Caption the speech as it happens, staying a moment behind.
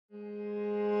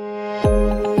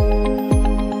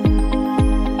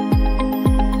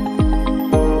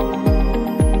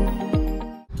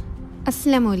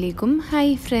Assalamualaikum. Hi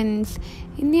friends.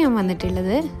 ഇന്ന് ഞാൻ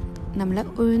വന്നിട്ടുള്ളത് നമ്മൾ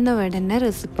ഉഴുന്നുവടയുടെ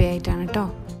റെസിപ്പി ആയിട്ടാണ് ട്ടോ.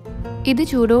 ഇത്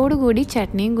ചൂടോടുകൂടി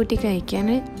ചട്നിയും കൂട്ടി കഴിക്കാൻ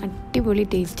അടിപൊളി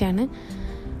ടേസ്റ്റാണ്.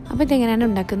 അപ്പോൾ ഇതെങ്ങനെയാണ്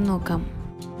ഉണ്ടാക്കുന്നത് നോക്കാം.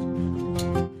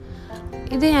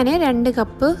 ഇത് ഞാൻ 2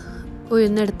 കപ്പ്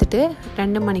ഉഴുന്നെടുത്തിട്ട്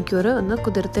 2 മണിക്കൂർ ഒന്ന്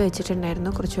കുതിർത്ത്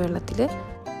വെച്ചിട്ടുണ്ടായിരുന്നു കുറച്ച് വെള്ളത്തിൽ.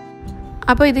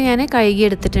 അപ്പോൾ ഇത് ഞാൻ കഴുകി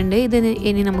എടുത്തിട്ടുണ്ട്. ഇത്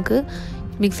ഇനി നമുക്ക്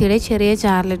മിക്സിയുടെ ചെറിയ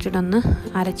ജാറിലിട്ടിട്ടൊന്ന്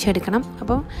അരച്ചെടുക്കണം.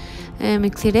 അപ്പോൾ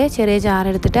മിക്സിയുടെ ചെറിയ ജാർ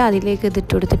എടുത്തിട്ട് അതിലേക്ക്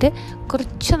ഇതിട്ട് കൊടുത്തിട്ട്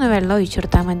കുറച്ചൊന്ന് വെള്ളം ഒഴിച്ചു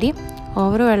കൊടുത്താൽ മതി.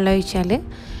 ഓവർ വെള്ളം ഒഴിച്ചാൽ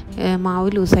മാവ്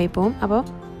ലൂസായി പോകും. അപ്പോൾ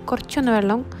കുറച്ചൊന്ന്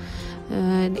വെള്ളം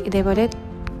ഇതേപോലെ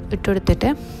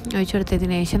ഒഴിച്ചു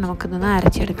കൊടുത്തതിന് ശേഷം നമുക്കിതൊന്ന്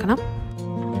അരച്ചെടുക്കണം.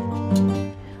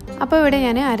 അപ്പോൾ ഇവിടെ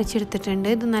ഞാൻ അരച്ചെടുത്തിട്ടുണ്ട്.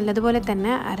 ഇത് നല്ലതുപോലെ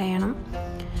തന്നെ അരയണം.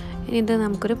 ഇനി ഇത്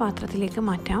നമുക്കൊരു പാത്രത്തിലേക്ക്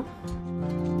മാറ്റാം.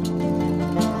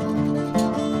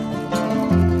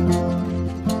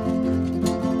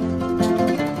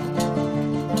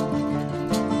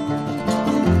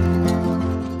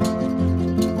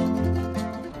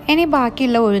 ഇനി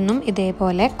ബാക്കിയുള്ള ഉഴുന്നും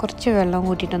ഇതേപോലെ കുറച്ച് വെള്ളം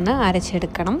കൂട്ടിയിട്ടൊന്ന്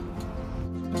അരച്ചെടുക്കണം.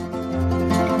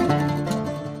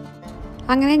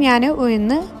 അങ്ങനെ ഞാൻ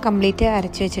ഉഴുന്ന് കംപ്ലീറ്റ്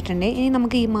അരച്ച് വെച്ചിട്ടുണ്ട്. ഇനി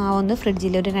നമുക്ക് ഈ മാവ് ഒന്ന്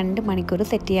ഫ്രിഡ്ജിൽ ഒരു 2 മണിക്കൂർ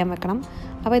സെറ്റ് ചെയ്യാൻ വെക്കണം.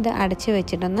 അപ്പോൾ ഇത് അടച്ച്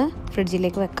വെച്ചിട്ടൊന്ന്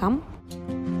ഫ്രിഡ്ജിലേക്ക് വെക്കാം.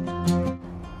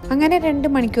 അങ്ങനെ 2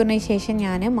 മണിക്കൂറിന് ശേഷം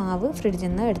ഞാൻ മാവ് ഫ്രിഡ്ജിൽ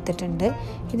നിന്ന് എടുത്തിട്ടുണ്ട്.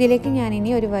 ഇതിലേക്ക്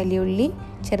ഞാനിനി ഒരു വലിയ ഉള്ളി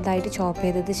ചെറുതായിട്ട് ചോപ്പ്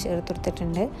ചെയ്തത്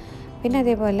ചേർത്തെടുത്തിട്ടുണ്ട്. പിന്നെ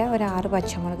അതേപോലെ ഒരു 6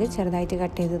 പച്ചമുളക് ചെറുതായിട്ട്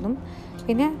കട്ട് ചെയ്തതും,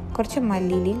 പിന്നെ കുറച്ച്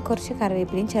മല്ലിയിലയും കുറച്ച്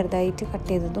കറിവേപ്പിലയും ചെറുതായിട്ട് കട്ട്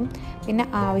ചെയ്തതും, പിന്നെ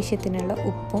ആവശ്യത്തിനുള്ള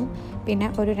ഉപ്പും, പിന്നെ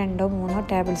ഒരു 2-3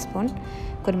 ടേബിൾ സ്പൂൺ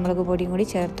കുരുമുളക് പൊടിയും കൂടി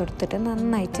ചേർത്തെടുത്തിട്ട്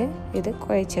നന്നായിട്ട് ഇത്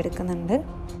കുഴച്ചെടുക്കുന്നുണ്ട്.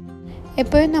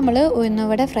 എപ്പോഴും നമ്മൾ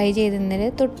ഉഴുന്നുവട ഫ്രൈ ചെയ്തതിന്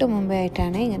തൊട്ട് മുമ്പേ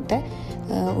ആയിട്ടാണ് ഇങ്ങനത്തെ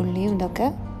ഉള്ളിയും ഇതൊക്കെ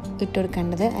ഇട്ട്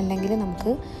കൊടുക്കേണ്ടത്, അല്ലെങ്കിൽ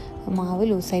നമുക്ക് മാവ്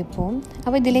ലൂസായി പോവും.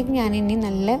 അപ്പോൾ ഇതിലേക്ക് ഞാനിനി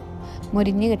നല്ല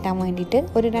മുരിഞ്ഞ് കിട്ടാൻ വേണ്ടിയിട്ട്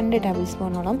ഒരു 2 ടേബിൾ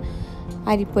സ്പൂണോളം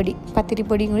അരിപ്പൊടി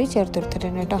പത്തിരിപ്പൊടിയും കൂടി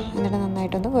ചേർത്തെടുത്തിട്ടുണ്ട് കേട്ടോ. എന്നിട്ട്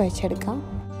നന്നായിട്ടൊന്ന് കുഴച്ചെടുക്കാം.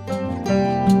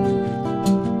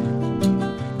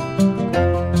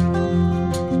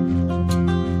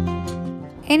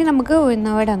 ഇനി നമുക്ക്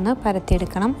ഉഴുന്നുവട ഒന്ന്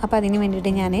പരത്തിയെടുക്കണം. അപ്പോൾ അതിന്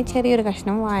വേണ്ടിയിട്ട് ഞാൻ ചെറിയൊരു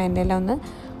കഷ്ണം വാഴൻ്റെ ഇല ഒന്ന്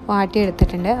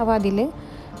വാട്ടിയെടുത്തിട്ടുണ്ട്. അപ്പോൾ അതിൽ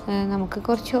നമുക്ക്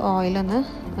കുറച്ച് ഓയിലൊന്ന്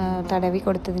തടവി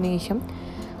കൊടുത്തതിന് ശേഷം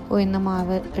ഉഴുന്ന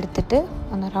മാവ് എടുത്തിട്ട്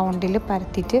ഒന്ന് റൗണ്ടിൽ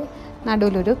പരത്തിയിട്ട്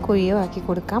നടുവിലൊരു കുഴിയോ ആക്കി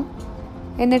കൊടുക്കാം.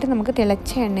 എന്നിട്ട് നമുക്ക്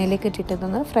തിളച്ച എണ്ണയിലേക്ക്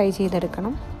ഇട്ടിട്ടൊന്ന് ഫ്രൈ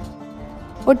ചെയ്തെടുക്കണം.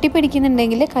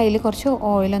 ഒട്ടിപ്പിടിക്കുന്നുണ്ടെങ്കിൽ കയ്യിൽ കുറച്ച്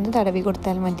ഓയിലൊന്ന് തടവി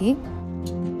കൊടുത്താൽ മതി.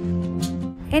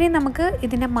 ഇനി നമുക്ക്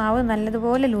ഇതിൻ്റെ മാവ്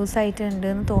നല്ലതുപോലെ ലൂസായിട്ടുണ്ട്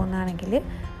എന്ന് തോന്നുകയാണെങ്കിൽ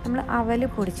നമ്മൾ അവൽ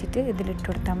പൊടിച്ചിട്ട് ഇതിലിട്ട്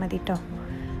കൊടുത്താൽ മതി കേട്ടോ.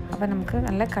 അപ്പോൾ നമുക്ക്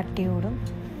നല്ല കട്ടി കൂടും.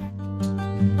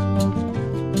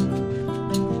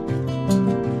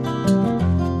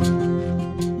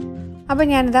 അപ്പോൾ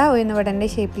ഞാനിതാ ഉഴുന്നുവടൻ്റെ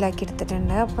ഷേപ്പിലാക്കി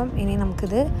എടുത്തിട്ടുണ്ട്. അപ്പം ഇനി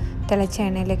നമുക്കിത് തിളച്ച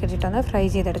എണ്ണയിലേക്ക് ഇട്ടിട്ടൊന്ന് ഫ്രൈ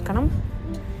ചെയ്തെടുക്കണം.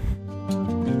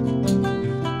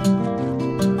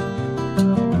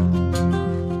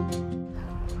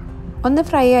 ഒന്ന്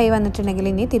ഫ്രൈ ആയി വന്നിട്ടുണ്ടെങ്കിൽ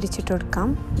ഇനി തിരിച്ചിട്ട് കൊടുക്കാം.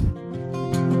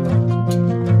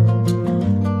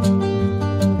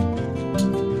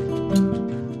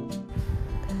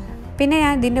 പിന്നെ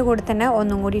ഞാൻ ഇതിൻ്റെ കൂടെ തന്നെ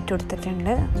ഒന്നും കൂടി ഇട്ട്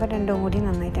കൊടുത്തിട്ടുണ്ട്. അപ്പോൾ രണ്ടും കൂടി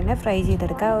നന്നായിട്ട് തന്നെ ഫ്രൈ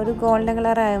ചെയ്തെടുക്കുക. ഒരു ഗോൾഡൻ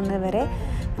കളർ ആവുന്നത് വരെ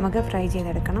നമുക്ക് ഫ്രൈ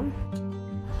ചെയ്തെടുക്കണം.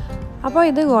 അപ്പോൾ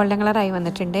ഇത് ഗോൾഡൻ കളറായി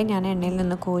വന്നിട്ടുണ്ട്. ഞാൻ എണ്ണയിൽ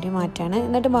നിന്ന് കോരി മാറ്റാണ്.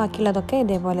 എന്നിട്ട് ബാക്കിയുള്ളതൊക്കെ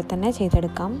ഇതേപോലെ തന്നെ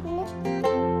ചെയ്തെടുക്കാം.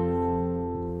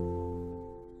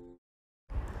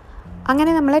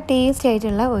 അങ്ങനെ നമ്മൾ ടേസ്റ്റ്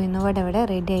ആയിട്ടുള്ള ഉഴുന്നുവട ഇവിടെ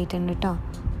റെഡി ആയിട്ടുണ്ട് കേട്ടോ.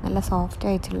 നല്ല സോഫ്റ്റ്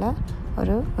ആയിട്ടുള്ള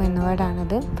ഒരു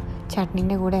ഉഴുന്നുവടാണിത്.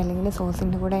 ചട്നീൻ്റെ കൂടെ അല്ലെങ്കിൽ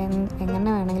സോസിൻ്റെ കൂടെ എങ്ങനെ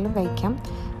വേണമെങ്കിലും കഴിക്കാം.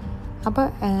 അപ്പോൾ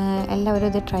എല്ലാവരും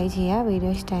ഇത് ട്രൈ ചെയ്യുക.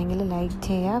 വീഡിയോ ഇഷ്ടമെങ്കിൽ ലൈക്ക്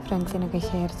ചെയ്യുക, ഫ്രണ്ട്സിനൊക്കെ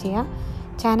ഷെയർ ചെയ്യുക.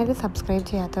 ചാനൽ സബ്സ്ക്രൈബ്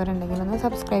ചെയ്യാത്തവരുണ്ടെങ്കിൽ ഒന്ന്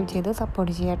സബ്സ്ക്രൈബ് ചെയ്ത്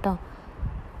സപ്പോർട്ട് ചെയ്യാം കേട്ടോ.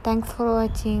 Thanks for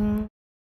watching.